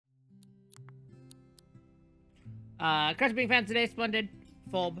Crush being fans today, splendid.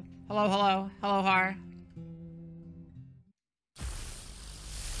 Fulb. Hello, hello. Hello, Har.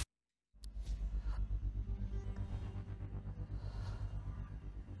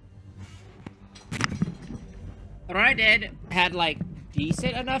 The run I did had, like,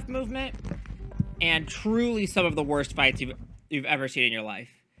 decent enough movement, and truly some of the worst fights you've ever seen in your life.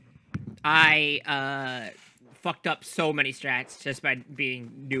 I, fucked up so many strats just by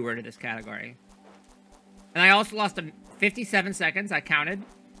being newer to this category. And I also lost 57 seconds, I counted,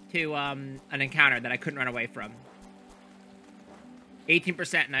 to, an encounter that I couldn't run away from.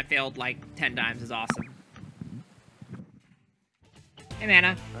 18% and I failed, like, 10 times is awesome. Hey,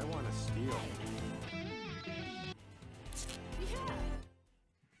 Mana. I want to steal.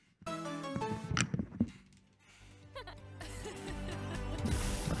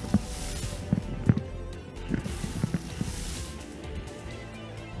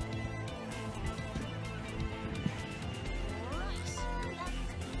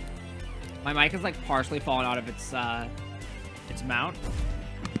 My mic is, like, partially fallen out of its mount.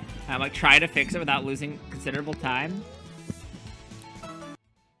 I'm, like, trying to fix it without losing considerable time.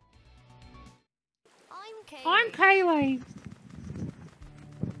 I'm Kaylee.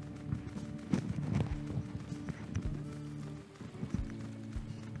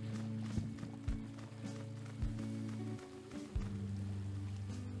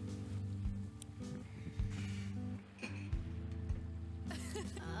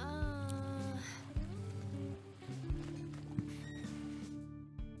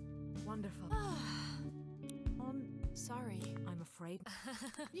 Wonderful. Sorry, I'm afraid.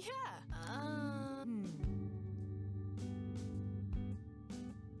 Yeah.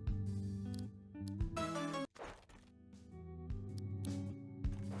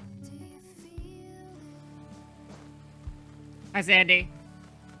 Hi, Sandy.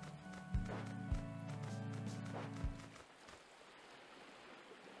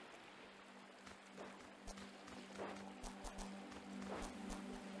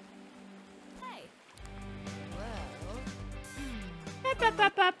 Hey. Well. Up,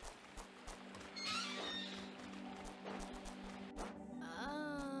 up, up.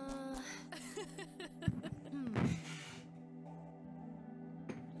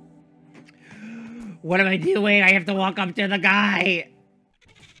 What am I doing? I have to walk up to the guy.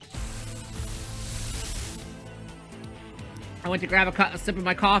 I went to grab a sip of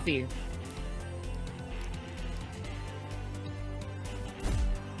my coffee.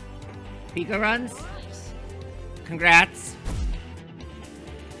 Pika runs. Congrats.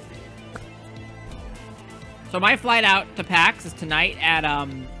 So my flight out to PAX is tonight at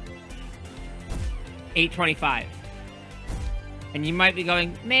 8:25. And you might be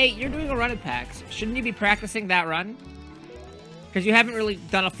going, Mate, you're doing a run at PAX. Shouldn't you be practicing that run? Because you haven't really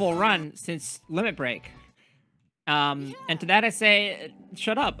done a full run since Limit Break. And to that I say,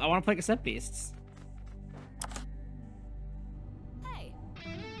 shut up. I want to play Cassette Beasts. Hey.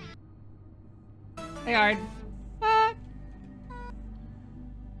 Hey, Ard.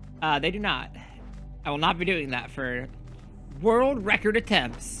 They do not. I will not be doing that for world record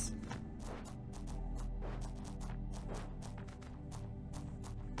attempts.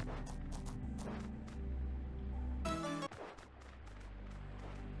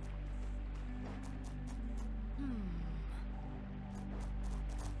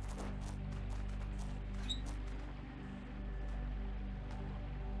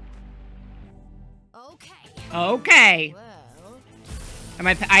 Okay. Well.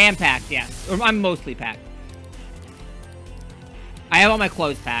 I am packed, yeah. Or I'm mostly packed. I have all my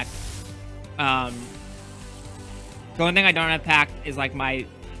clothes packed. The only thing I don't have packed is like my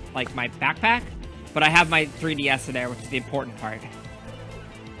backpack, but I have my 3DS in there, which is the important part.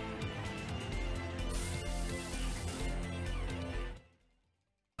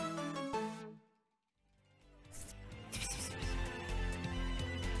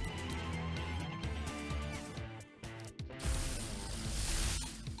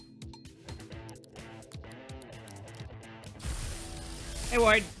 Hey,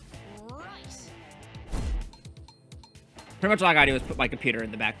 Ward. Right. Pretty much all I gotta do is put my computer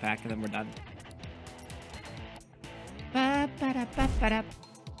in the backpack, and then we're done. Ba-ba-da-ba-ba-da.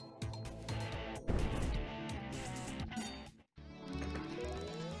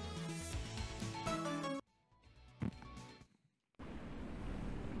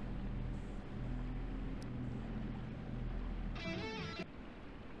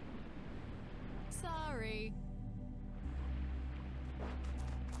 Sorry.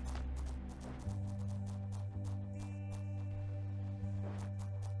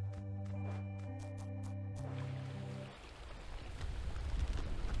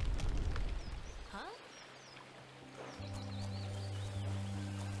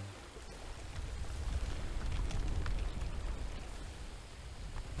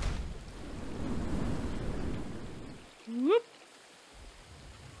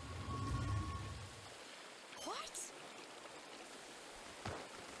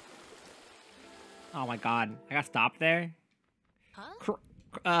 Oh my god. I got stopped there.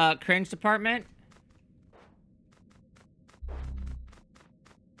 Huh? Cringe department.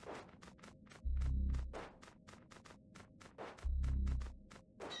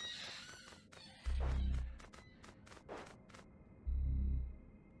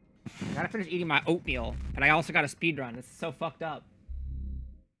 I gotta finish eating my oatmeal, but I also got a speedrun. This is so fucked up.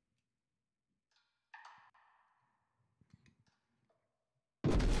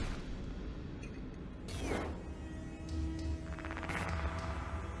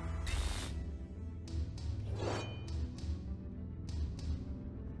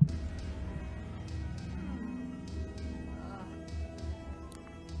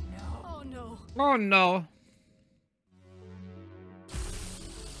 Oh no. Oh no.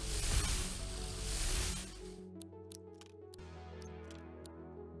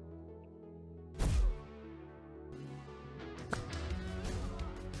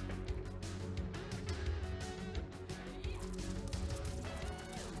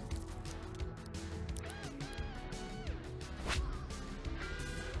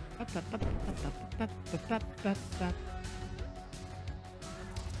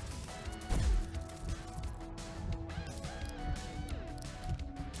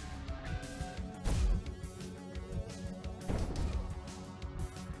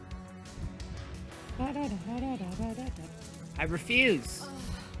 I refuse.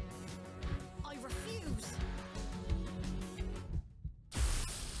 I refuse.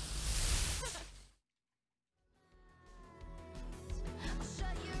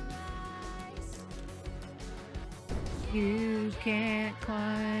 Shut your eyes. You can't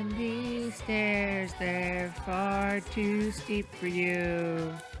climb these stairs, they're far too steep for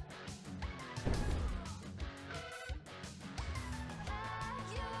you.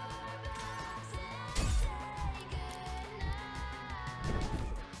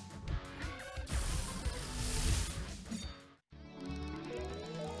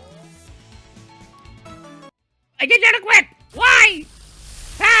 I did not equip! Why?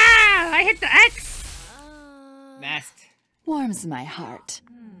 Ah! I hit the X! Messed. Warms my heart.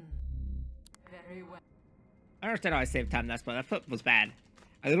 Very well. I understand how I saved time that, but that flip was bad.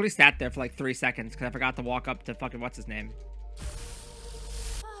 I literally sat there for like 3 seconds because I forgot to walk up to fucking what's his name.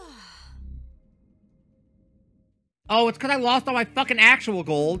 Oh, it's because I lost all my fucking actual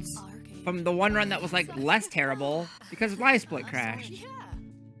golds from the one run that was like less terrible because Life Split crashed. Yeah.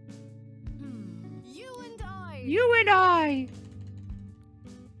 You and I. You and I!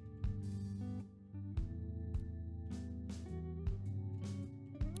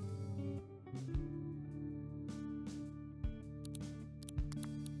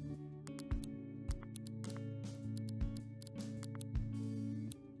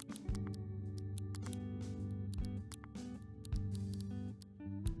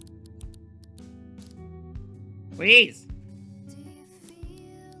 Please!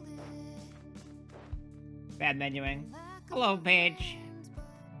 Bad menuing. Hello, Paige.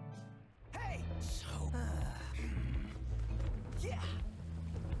 Hey! So... yeah!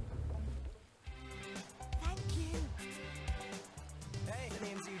 Thank you. Hey, my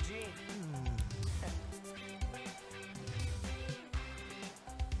name's Eugene.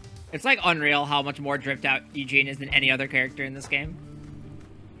 It's like unreal how much more dripped out Eugene is than any other character in this game.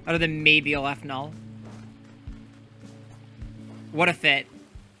 Other than maybe a left null. What a fit.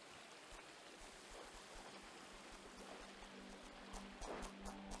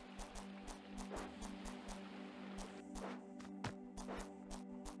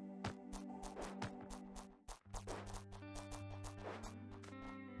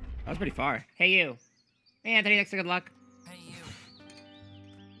 That was pretty far. Hey, you. Hey, Anthony, next to good luck. Hey, you.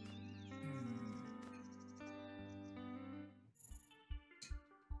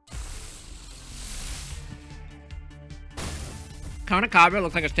 Kanakabe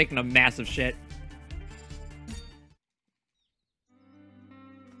looks like it's taking a massive shit.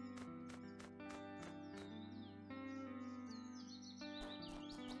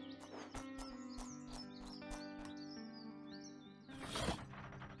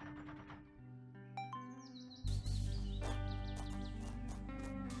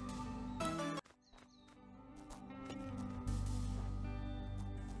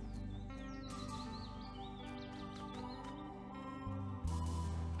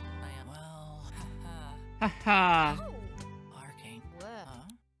 Well, Haha. Oh. Arcane. Well.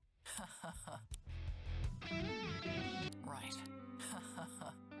 Huh? Right.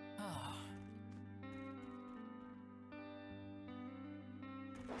 Oh.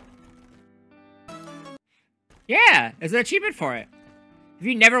 Yeah, there's an achievement for it. If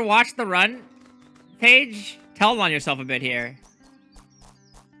you never watched the run page, tell on yourself a bit here.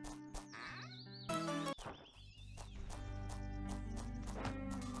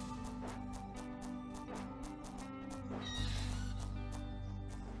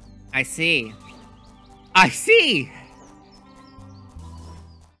 I see. I see!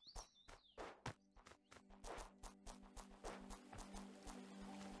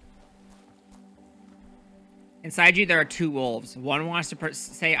 Inside you, there are two wolves. One wants to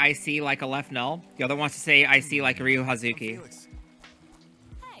say I see like a left null. The other wants to say I see like Ryu Hazuki. Felix.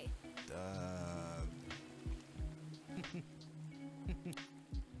 Hey.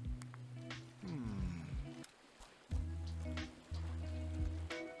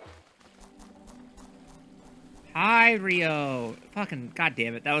 Hi, Rio. Fucking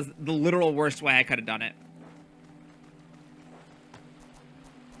goddamn it. That was the literal worst way I could have done it.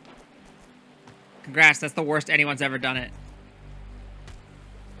 Congrats, that's the worst anyone's ever done it.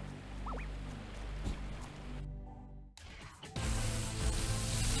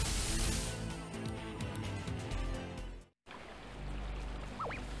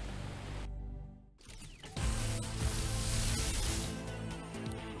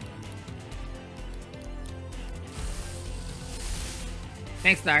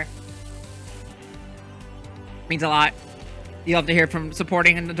 Thanks, Star. Means a lot. You love to hear from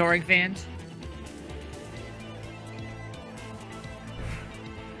supporting and adoring fans.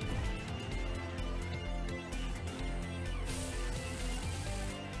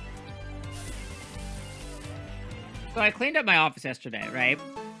 So I cleaned up my office yesterday, right?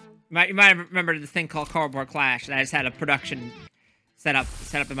 You might have remembered this thing called Cardboard Clash that I just had a production set up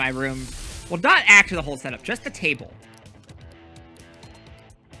in my room. Well, not actually the whole setup, just the table.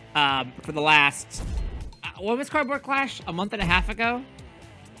 For the last... when was Cardboard Clash? A month and a half ago?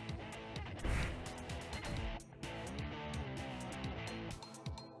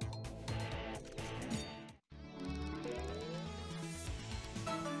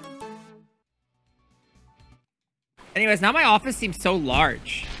 Anyways, now my office seems so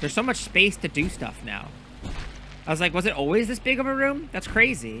large. There's so much space to do stuff now. I was like, was it always this big of a room? That's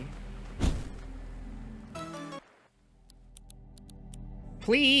crazy.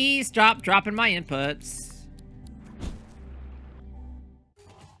 Please stop dropping my inputs.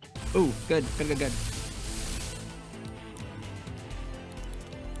 Ooh, good.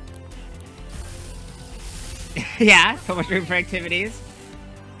 Yeah, so much room for activities.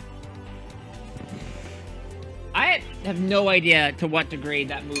 I have no idea to what degree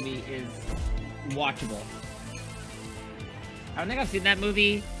that movie is watchable. I don't think I've seen that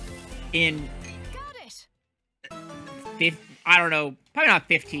movie in... Got it. I don't know, probably not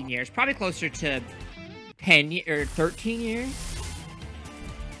 15 years. Probably closer to 10 or 13 years.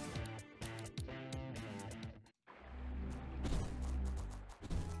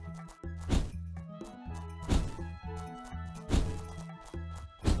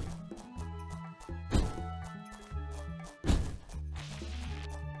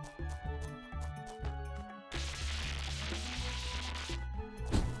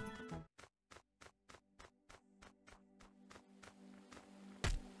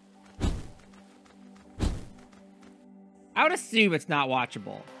 I would assume it's not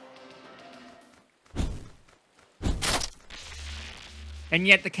watchable. And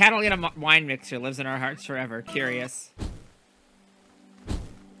yet the Catalina wine mixer lives in our hearts forever. Curious.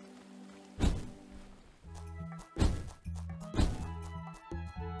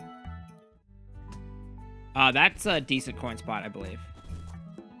 That's a decent coin spot, I believe.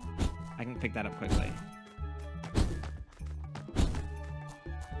 I can pick that up quickly.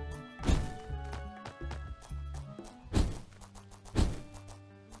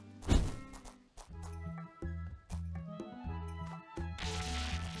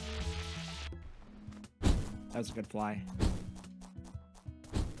 That was a good fly.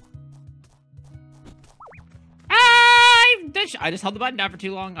 I just held the button down for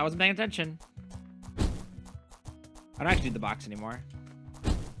too long. I wasn't paying attention. I don't have to do the box anymore.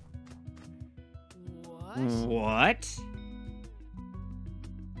 What? What?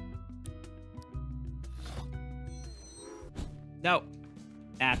 No.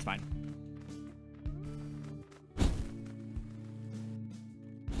 That's fine.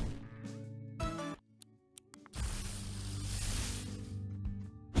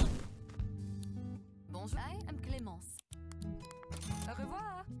 Bonjour, I am Clémence. Au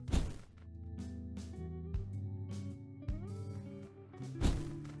revoir.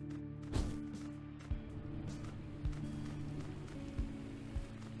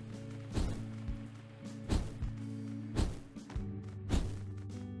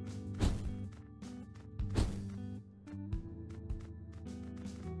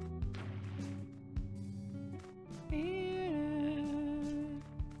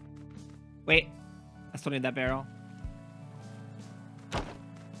 Wait, I still need that barrel.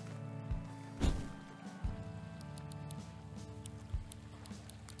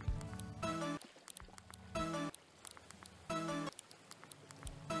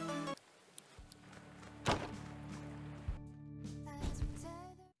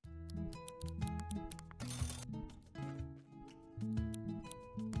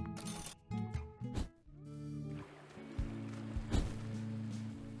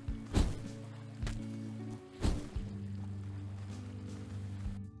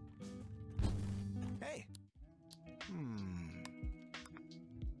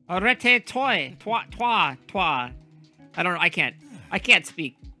 Arrête toi. Toi. I don't know. I can't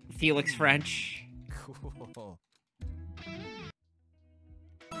speak Felix French. Cool.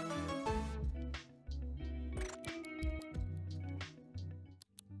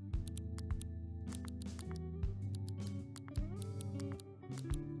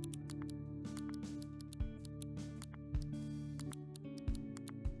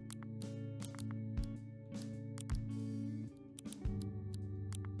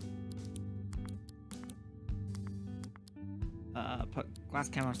 Put glass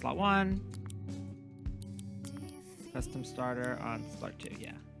camo on slot 1. Custom starter on slot 2,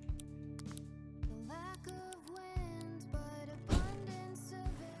 yeah.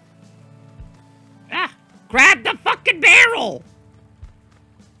 Ah! Grab the fucking barrel!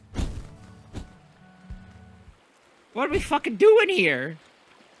 What are we fucking doing here?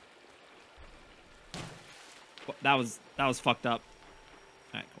 That was fucked up.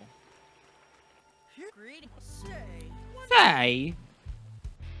 Alright, cool. Say.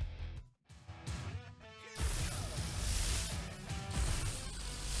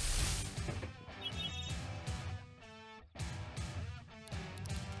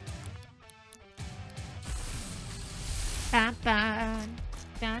 I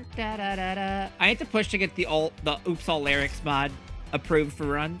need to push to get the Oops All Lyrics mod approved for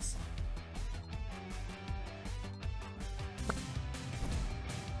runs.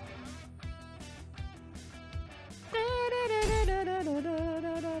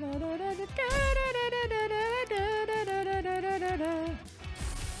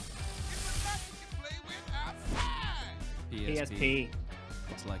 PSP.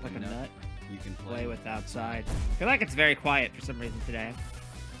 Looks like Like a a nut. nut. You can Play with outside. I feel like it's very quiet for some reason today.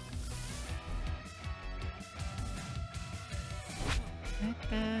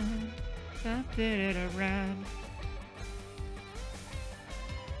 It around.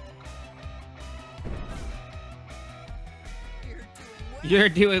 You're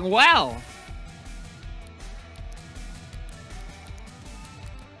doing well.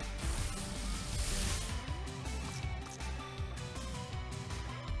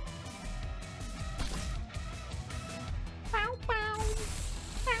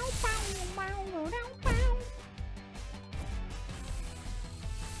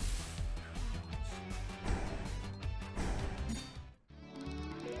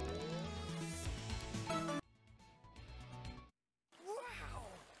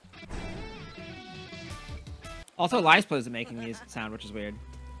 Also, Liespo isn't making music sound, which is weird.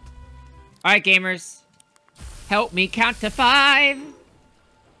 Alright, gamers. Help me count to 5!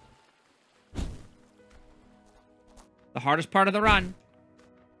 The hardest part of the run.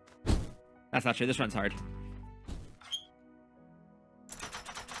 That's not true. This run's hard.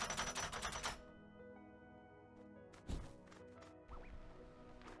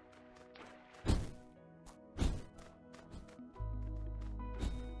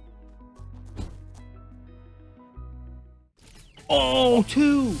 Oh,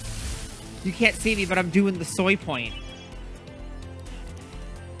 2! You can't see me, but I'm doing the soy point.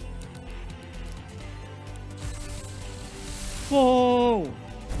 Whoa!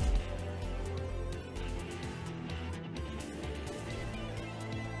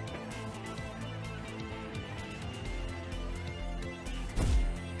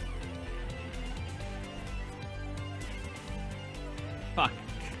 Fuck.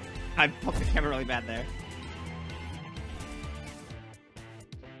 I bumped the camera really bad there.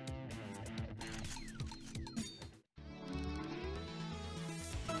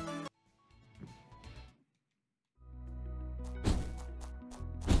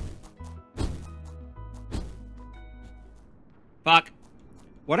 Fuck.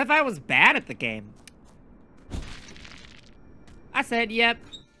 What if I was bad at the game? I said, yep.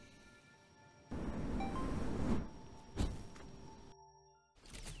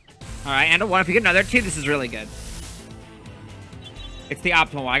 Alright, and a 1. If you get another 2, this is really good. It's the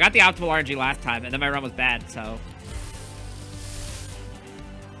optimal one. I got the optimal RNG last time, and then my run was bad, so...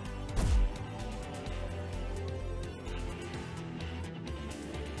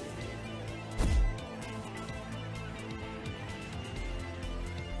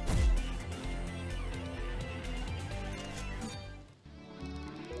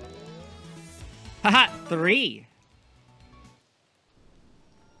 Haha, 3.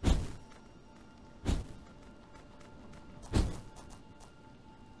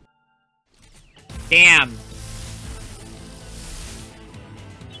 Damn.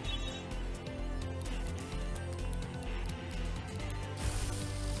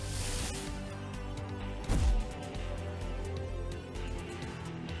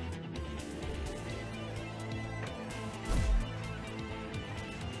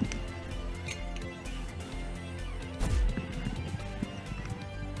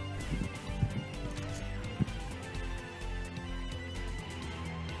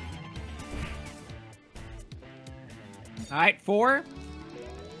 All right, 4.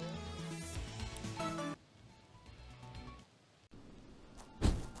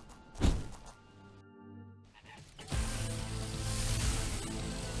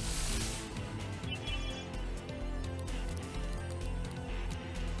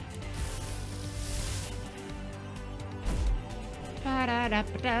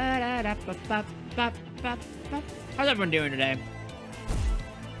 How's everyone doing today?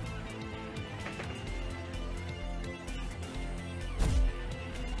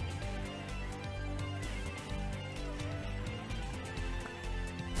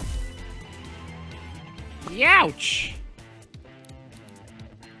 Youch!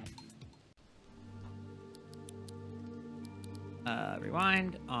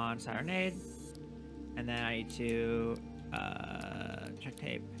 Rewind on Sirenade. And then I need to check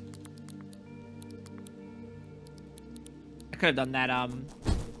tape. I could have done that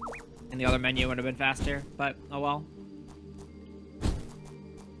in the other menu, would have been faster, but oh well.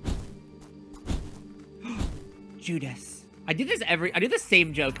 Judas. I do the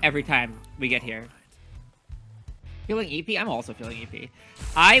same joke every time we get here. Feeling EP? I'm also feeling EP.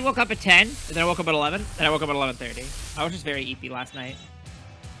 I woke up at 10, and then I woke up at 11, and I woke up at 11:30. I was just very EP last night.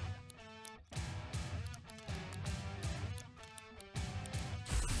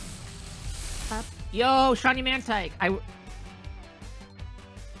 Yo, Shiny Mantike! Did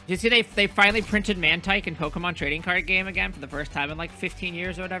you see they finally printed Mantike in Pokemon trading card game again for the first time in like 15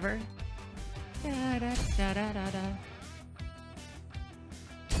 years or whatever?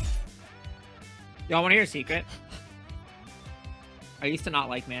 Y'all want to hear a secret? I used to not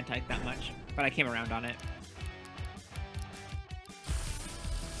like Mantike that much, but I came around on it.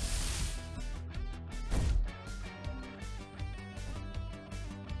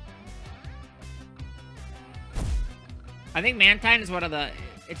 I think Mantine is one of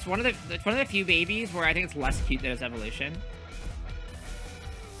the few babies where I think it's less cute than its evolution.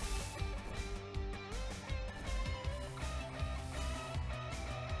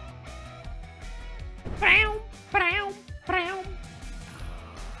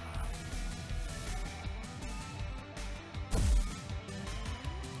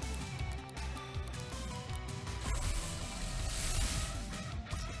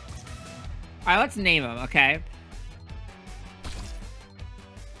 Alright, let's name them, okay?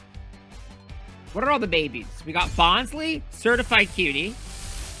 What are all the babies? We got Bonsley, certified cutie.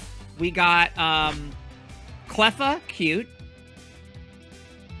 We got, Cleffa, cute.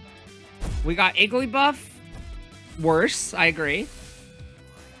 We got Igglybuff, worse, I agree.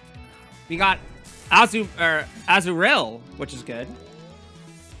 We got Azuril, which is good.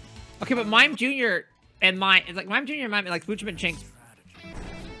 Okay, but Mime Jr. and Mime Jr. and Mime, like, Smoochum and Chinks.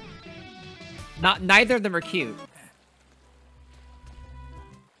 Neither of them are cute.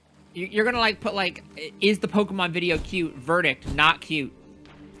 You're gonna, like, put, like, is the Pokemon video cute? Verdict, not cute.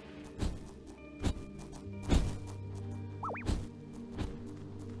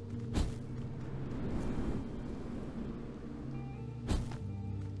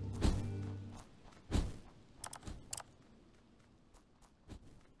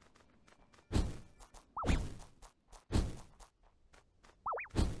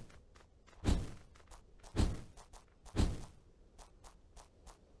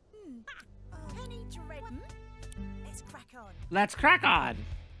 Let's crack on.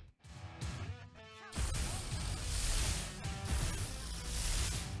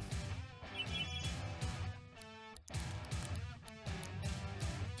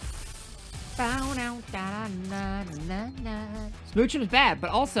 Smoochum is bad, but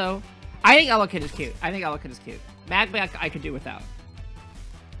also, I think Elekid is cute. Magmay I could do without.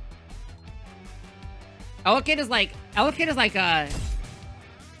 Elekid is like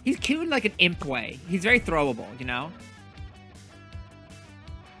he's cute in like an imp way. He's very throwable, you know?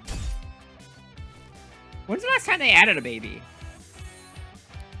 When's the last time they added a baby?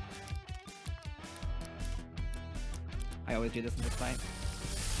 I always do this in this fight.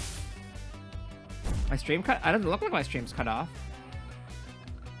 My stream cut? It doesn't look like my stream's cut off.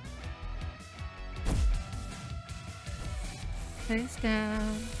 Face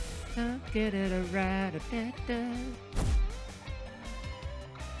down, don't get it a right a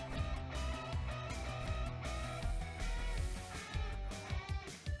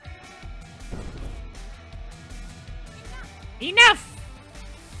Enough!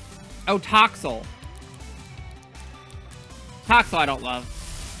 Oh, Toxel. Toxel I don't love.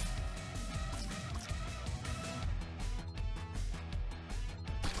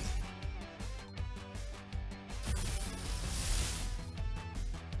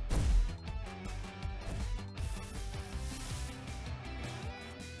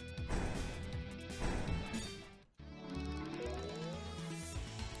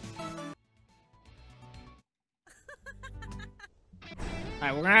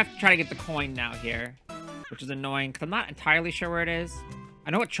 Alright, we're gonna have to try to get the coin now here. Which is annoying, because I'm not entirely sure where it is.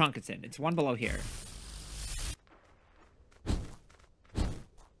 I know what chunk it's in. It's one below here.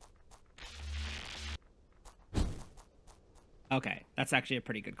 Okay, that's actually a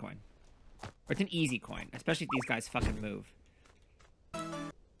pretty good coin. Or it's an easy coin, especially if these guys fucking move.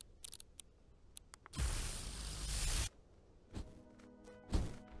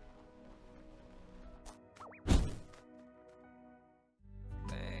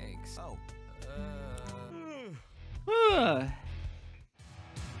 Thanks. Oh.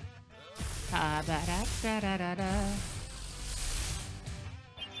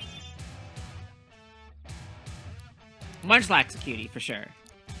 Munchlack's a cutie for sure,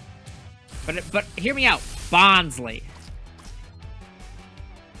 but hear me out, Bondsley.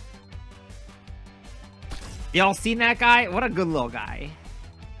 Y'all seen that guy? What a good little guy.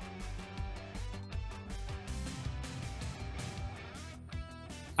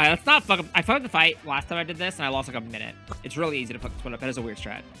 Alright, let's not fuck up. I fucked up the fight last time I did this, and I lost like a minute. It's really easy to fuck this one up. That is a weird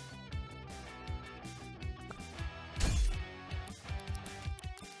strat.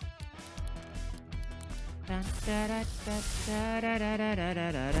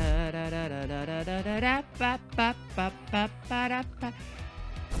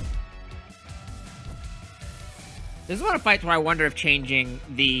 This is one of the fights where I wonder if changing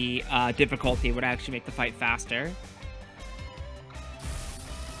the difficulty would actually make the fight faster.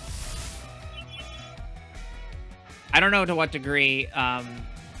 I don't know to what degree that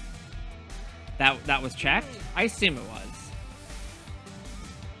was checked. I assume it was.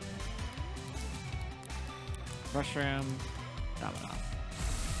 Mushroom. That went off.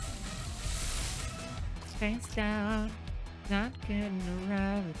 Face down. Not getting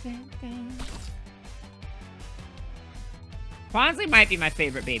around. Down. Bonsly might be my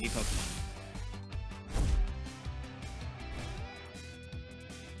favorite baby Pokemon.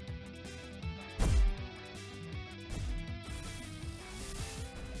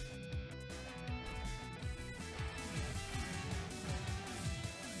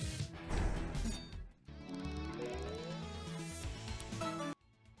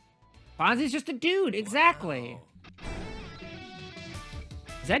 Bonzi's just a dude, exactly.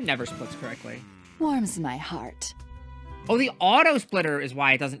 Zed never splits correctly. Warms my heart. Oh, the auto splitter is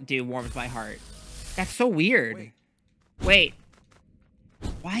why it doesn't do warms my heart. That's so weird. Wait.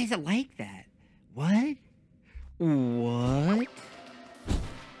 Why is it like that? What? What?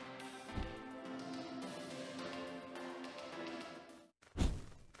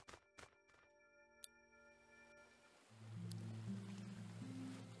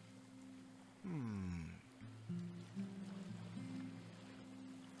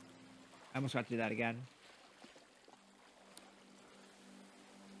 I almost forgot to do that again.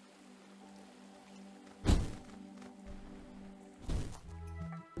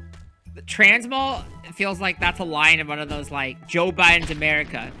 The Transmall feels like that's a line in one of those, like, Joe Biden's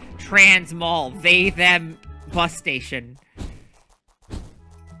America. Transmall, they, them, bus station.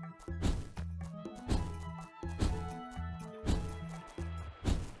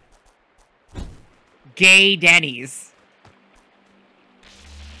 Gay Denny's.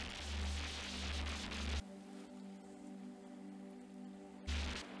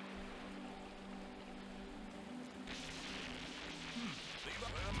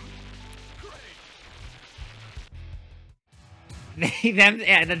 They, them,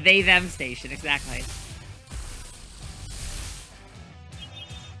 yeah, the they, them station, exactly.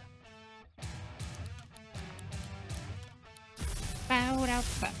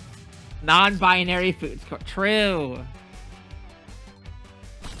 Non-binary foods. True.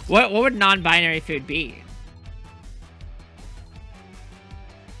 What would non-binary food be?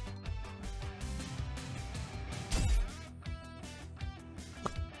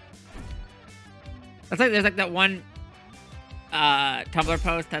 That's like, there's like that one Tumblr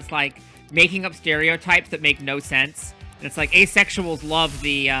post that's like making up stereotypes that make no sense. And it's like asexuals love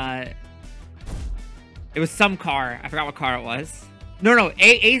the it was some car. I forgot what car it was. No,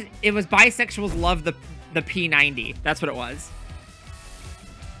 it was bisexuals love the P90. That's what it was.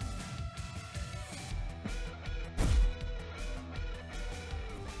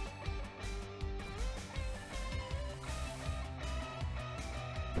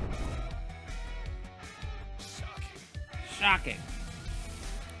 Shocking.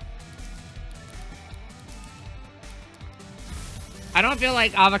 I don't feel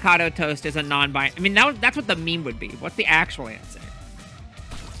like avocado toast is a non-binary. I mean, that's what the meme would be. What's the actual answer?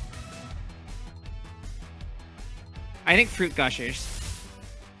 I think fruit gushers.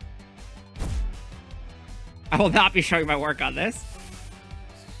 I will not be showing my work on this.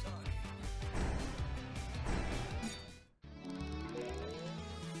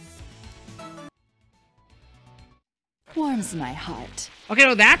 Warms my heart. Okay,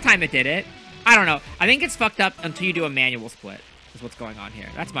 no, that time it did it. I don't know. I think it's fucked up until you do a manual split, is what's going on here.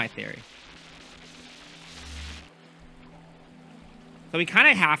 That's my theory. So we kind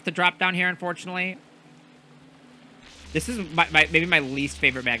of have to drop down here, unfortunately. This is maybe my least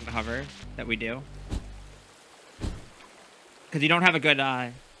favorite magnet hover that we do. Because you don't have a good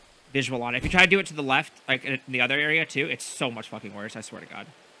visual on it. If you try to do it to the left, like in the other area too, it's so much fucking worse, I swear to God.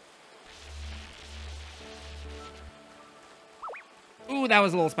 Ooh, that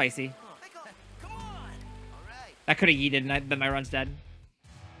was a little spicy. Come on. All right. That could have yeeted and then my run's dead.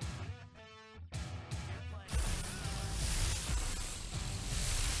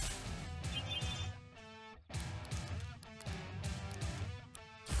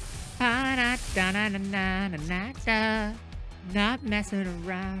 Not messing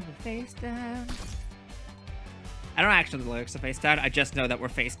around with face down. I don't actually know the lyrics of face down. I just know that we're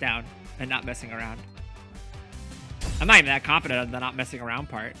face down and not messing around. I'm not even that confident of the not messing around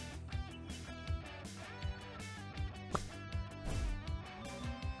part.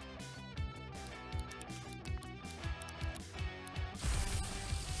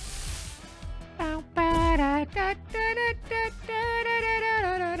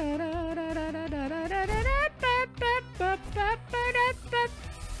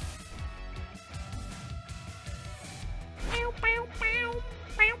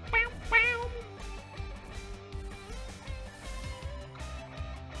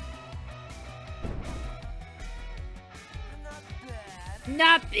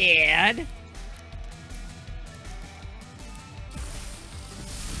 Not bad.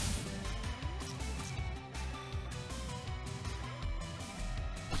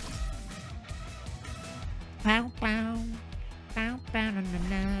 Pow pow. Pow pow na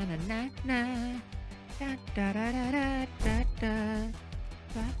na na na na. Da da da da da da.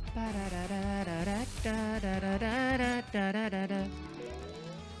 Ba ba da da da da da da da da da da da.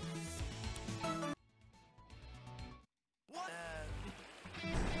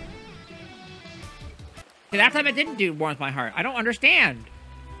 See, that time it didn't do warms my heart. I don't understand.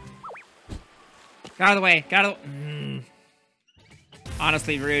 Get out of the way. Get out of the...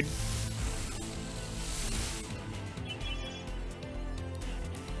 Honestly, rude.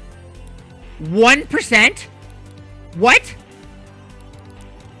 %? What?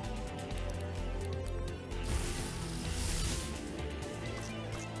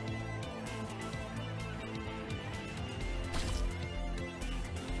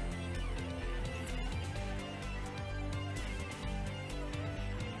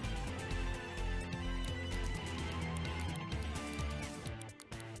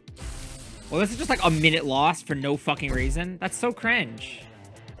 Well, this is just like a minute lost for no fucking reason. That's so cringe.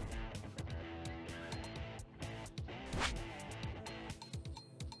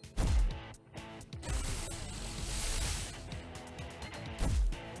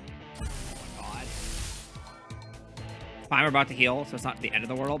 Fine, we're about to heal, so it's not the end of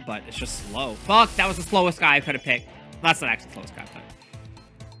the world, but it's just slow. Fuck, that was the slowest guy I could have picked. That's not actually the slowest guy, but...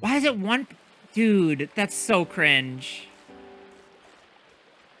 Why is it one... Dude, that's so cringe.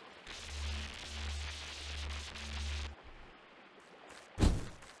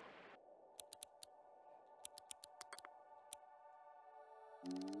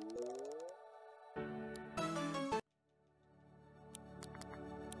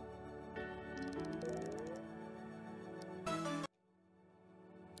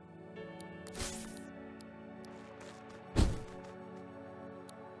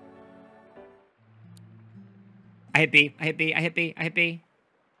 I hit B. I hit B. I hit B. I hit B.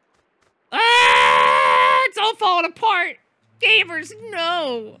 Ah! It's all falling apart. Gamers,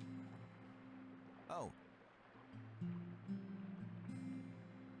 no. Oh.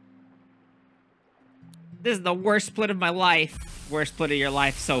 This is the worst split of my life. Worst split of your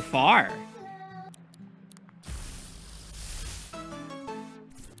life so far.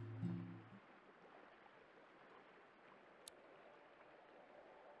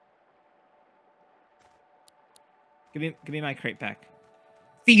 Give me my crate back.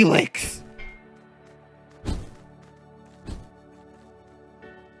 Felix!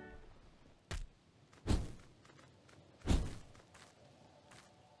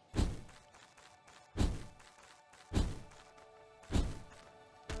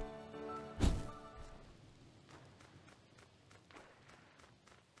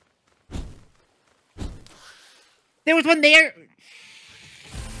 There was one there!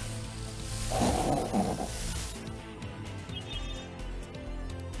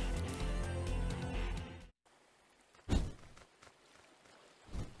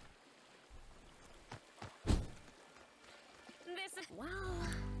 Wow,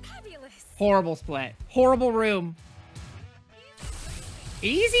 fabulous. Horrible split. Horrible room.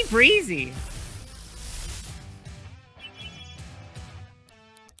 Easy breezy.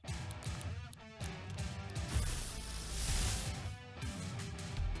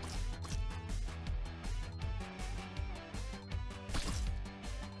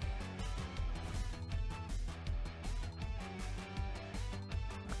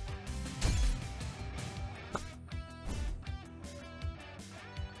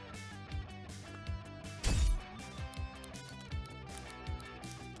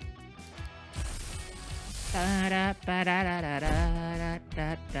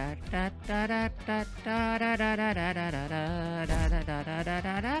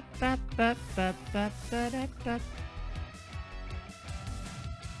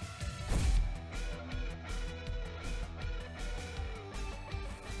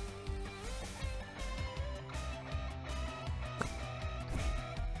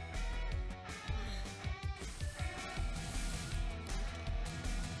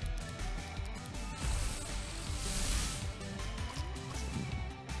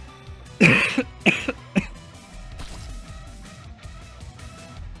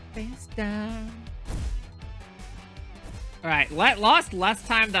 Face down. Alright, lost less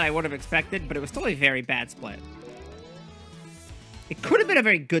time than I would have expected, but it was still a very bad split. It could have been a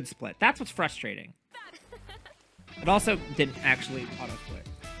very good split. That's what's frustrating. It also didn't actually auto-split.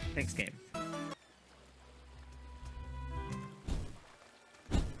 Thanks, game.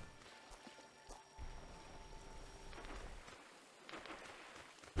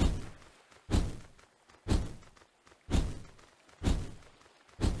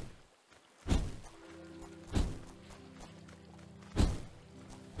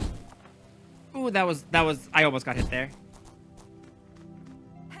 Ooh, that was, I almost got hit there.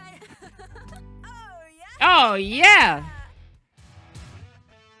 Oh, yeah!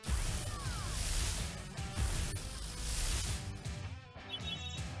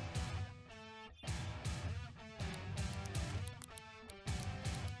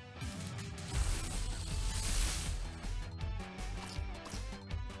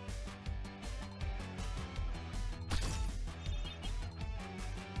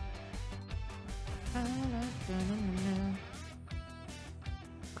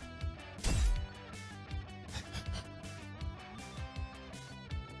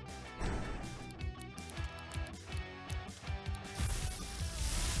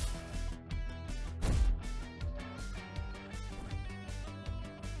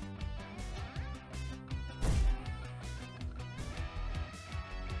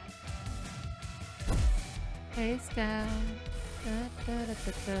 Face down. Da, da, da,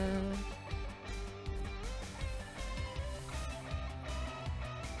 da, da.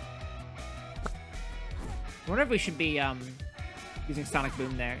 I wonder if we should be using Sonic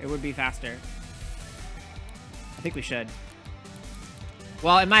Boom there. It would be faster. I think we should.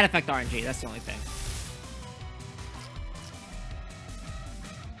 Well, it might affect RNG. That's the only thing.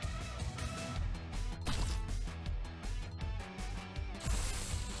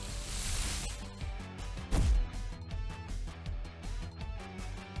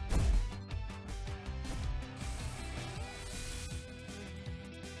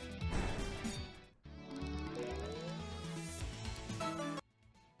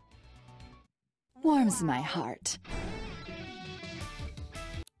 Warms my heart.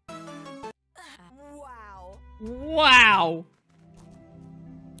 Wow. Wow!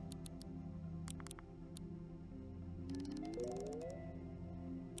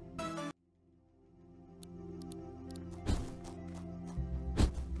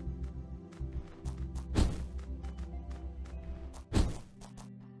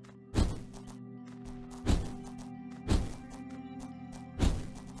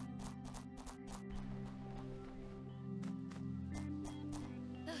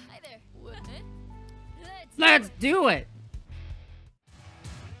 Hi there. What? Let's do it!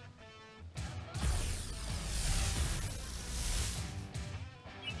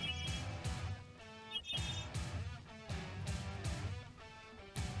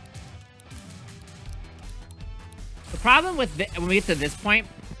 The problem with when we get to this point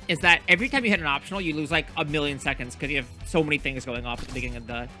is that every time you hit an optional, you lose like a million seconds because you have so many things going off at the beginning of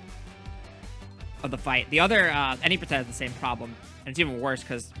the fight. The other any percent has the same problem, and it's even worse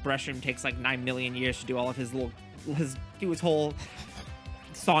because Brushroom takes like 9 million years to do all of his his whole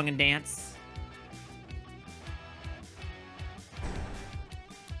song and dance.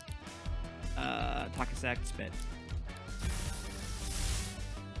 Cassette, spit.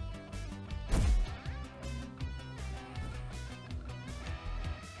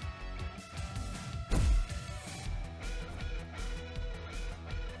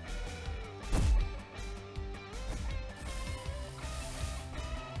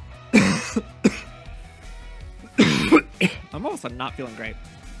 of a sudden not feeling great.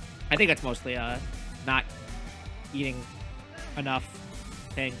 I think it's mostly not eating enough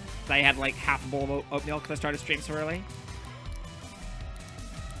thing. I had like half a bowl of oatmeal because I started stream so early.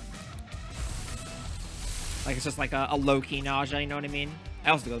 Like it's just like a low-key nausea, you know what I mean? I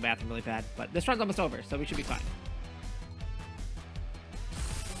also go to the bathroom really bad, but this run's almost over, so we should be fine.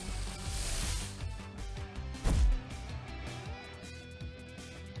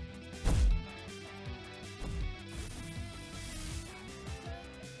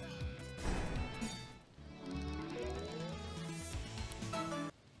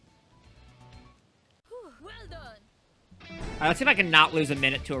 Well done. Alright, let's see if I can not lose a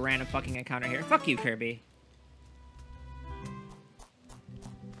minute to a random fucking encounter here. Fuck you, Kirby.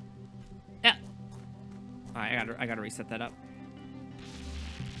 Yeah. Alright, I gotta reset that up.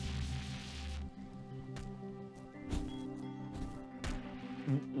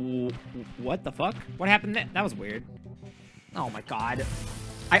 What the fuck? What happened there? That was weird. Oh my god.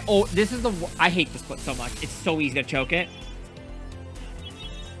 This is I hate this split so much. It's so easy to choke it.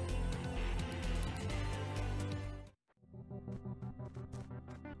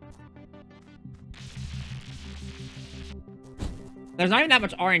 There's not even that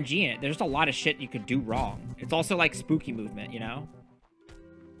much RNG in it. There's just a lot of shit you could do wrong. It's also like spooky movement, you know?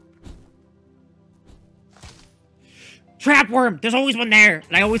 Trapwyrm! There's always one there,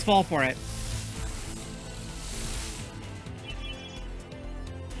 and I always fall for it.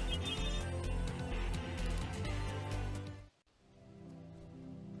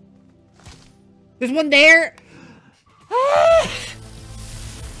 There's one there!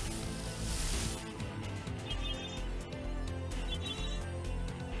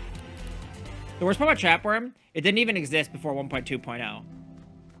 The worst part about Trapwyrm, it didn't even exist before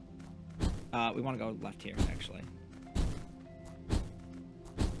 1.2.0. We want to go left here, actually.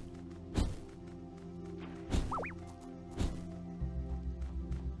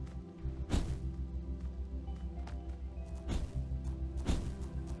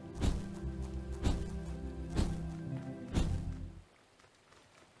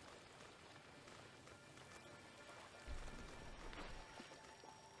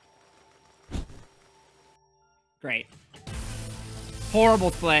 Great. Horrible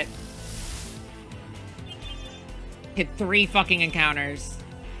split. Hit 3 fucking encounters.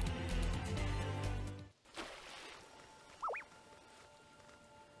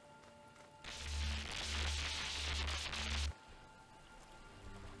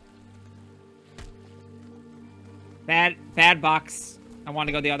 Bad box. I want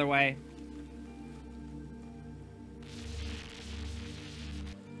to go the other way.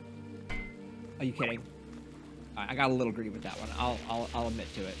 Are you kidding? I got a little greedy with that one. I'll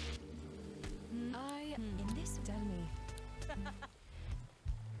admit to it. In this, tell me.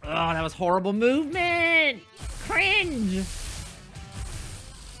 Oh, that was horrible movement. Cringe.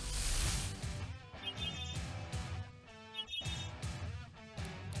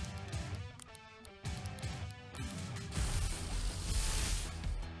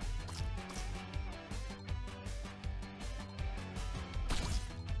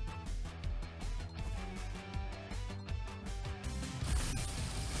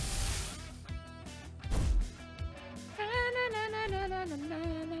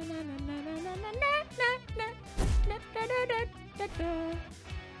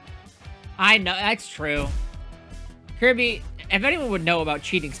 I know, that's true. Kirby, if anyone would know about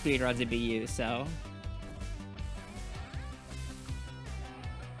cheating speedruns, it'd be you, so.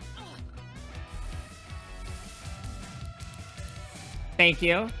 Thank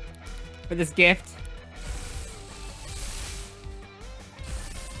you for this gift.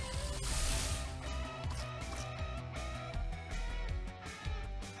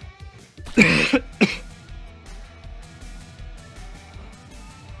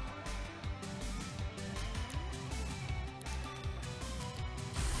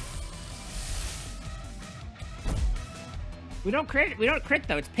 We don't crit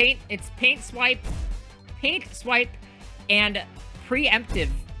though. It's paint swipe, and preemptive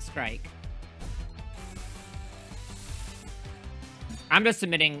strike. I'm just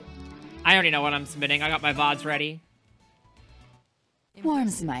submitting. I already know what I'm submitting. I got my VODs ready.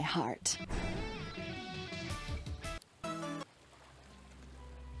 Warms my heart.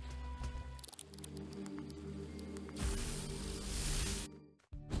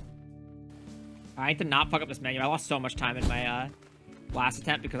 I need to not fuck up this menu. I lost so much time in my last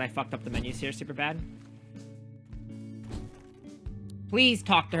attempt because I fucked up the menus here super bad. Please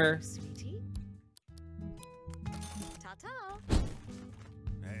talk to her. Sweetie. Ta-ta.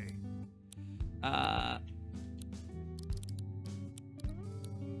 Hey.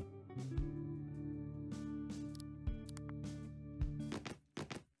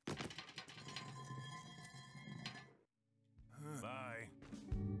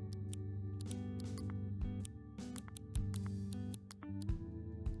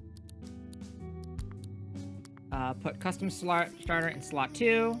 Put custom starter in slot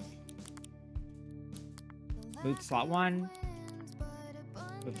 2. Move to slot 1.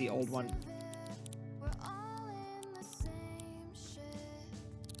 Move the old one.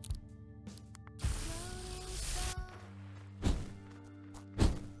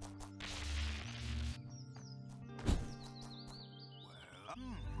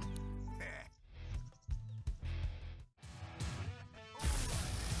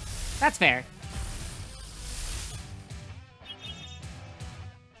 That's fair.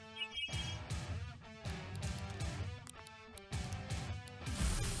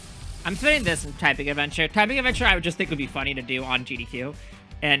 I'm spinning this in Typing Adventure. Typing Adventure I would just think would be funny to do on GDQ.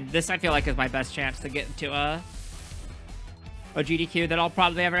 And this I feel like is my best chance to get into a GDQ that I'll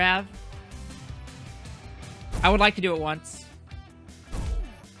probably ever have. I would like to do it once.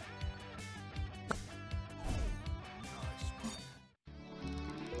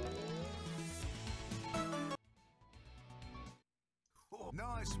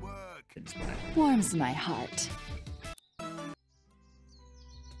 Nice work. Warms my heart.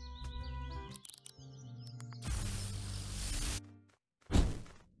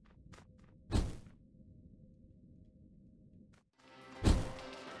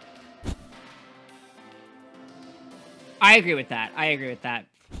 I agree with that. I agree with that.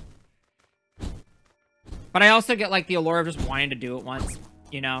 But I also get like the allure of just wanting to do it once,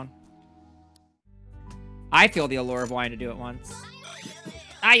 you know? I feel the allure of wanting to do it once.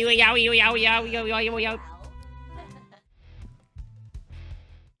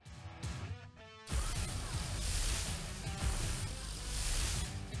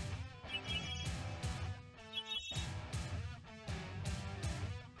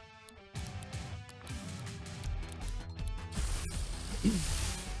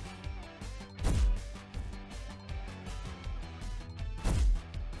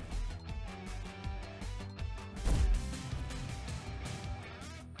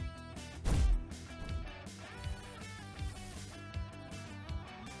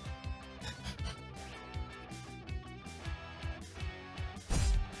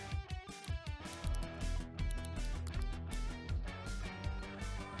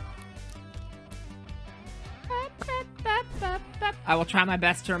 I will try my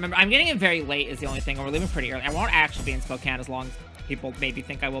best to remember. I'm getting it very late is the only thing. We're leaving pretty early. I won't actually be in Spokane as long as people maybe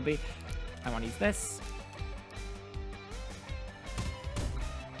think I will be. I want to use this.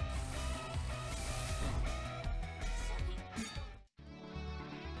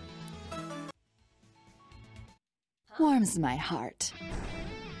 Warms my heart.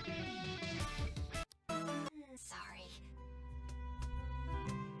 Sorry.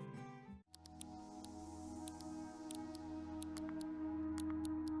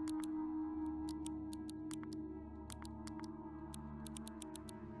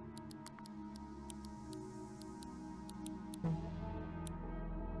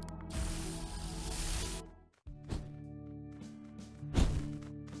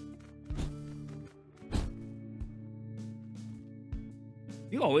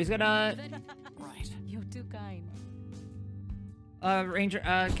 You always gonna Right. You're too kind. Ranger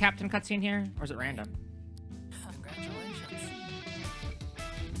Captain cutscene here, or is it random? Congratulations.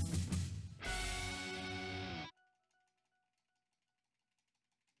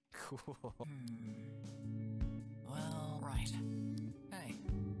 Cool. Well, right. Hey.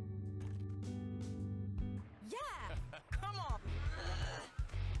 Yeah. Come on.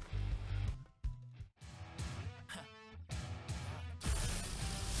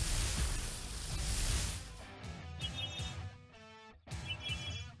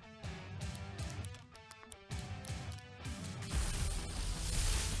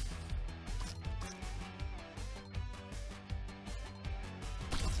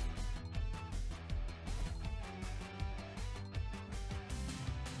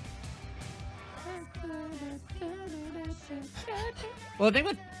 Well, the thing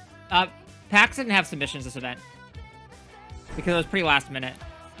with PAX didn't have submissions this event because it was pretty last minute.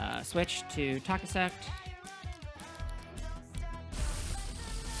 Switch to Cassette.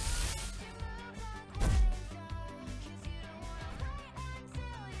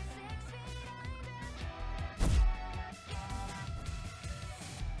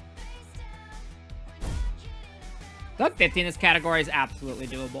 Sub 50 in this category is absolutely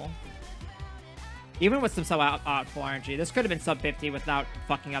doable. Even with some sub full RNG, this could have been sub 50 without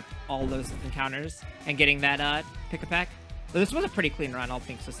fucking up all those encounters and getting that pick-a-pack. So this was a pretty clean run, all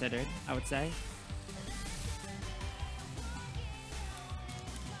things considered, I would say.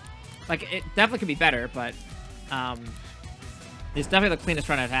 Like, it definitely could be better, but it's definitely the cleanest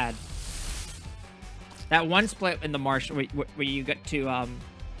run I've had. That one split in the marsh where you get to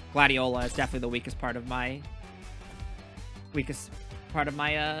Gladiola is definitely the weakest part of my weakest part of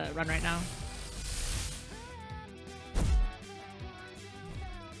my run right now.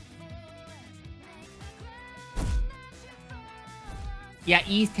 Yeah,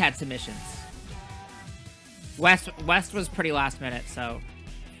 East had submissions. West was pretty last minute, so.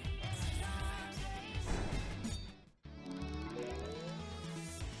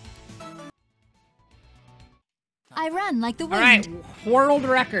 I run like the wind. All right, world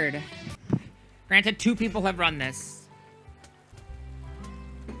record. Granted, 2 people have run this.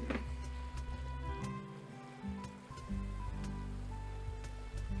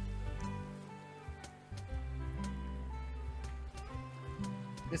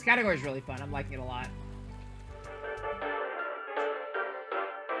 This category is really fun. I'm liking it a lot.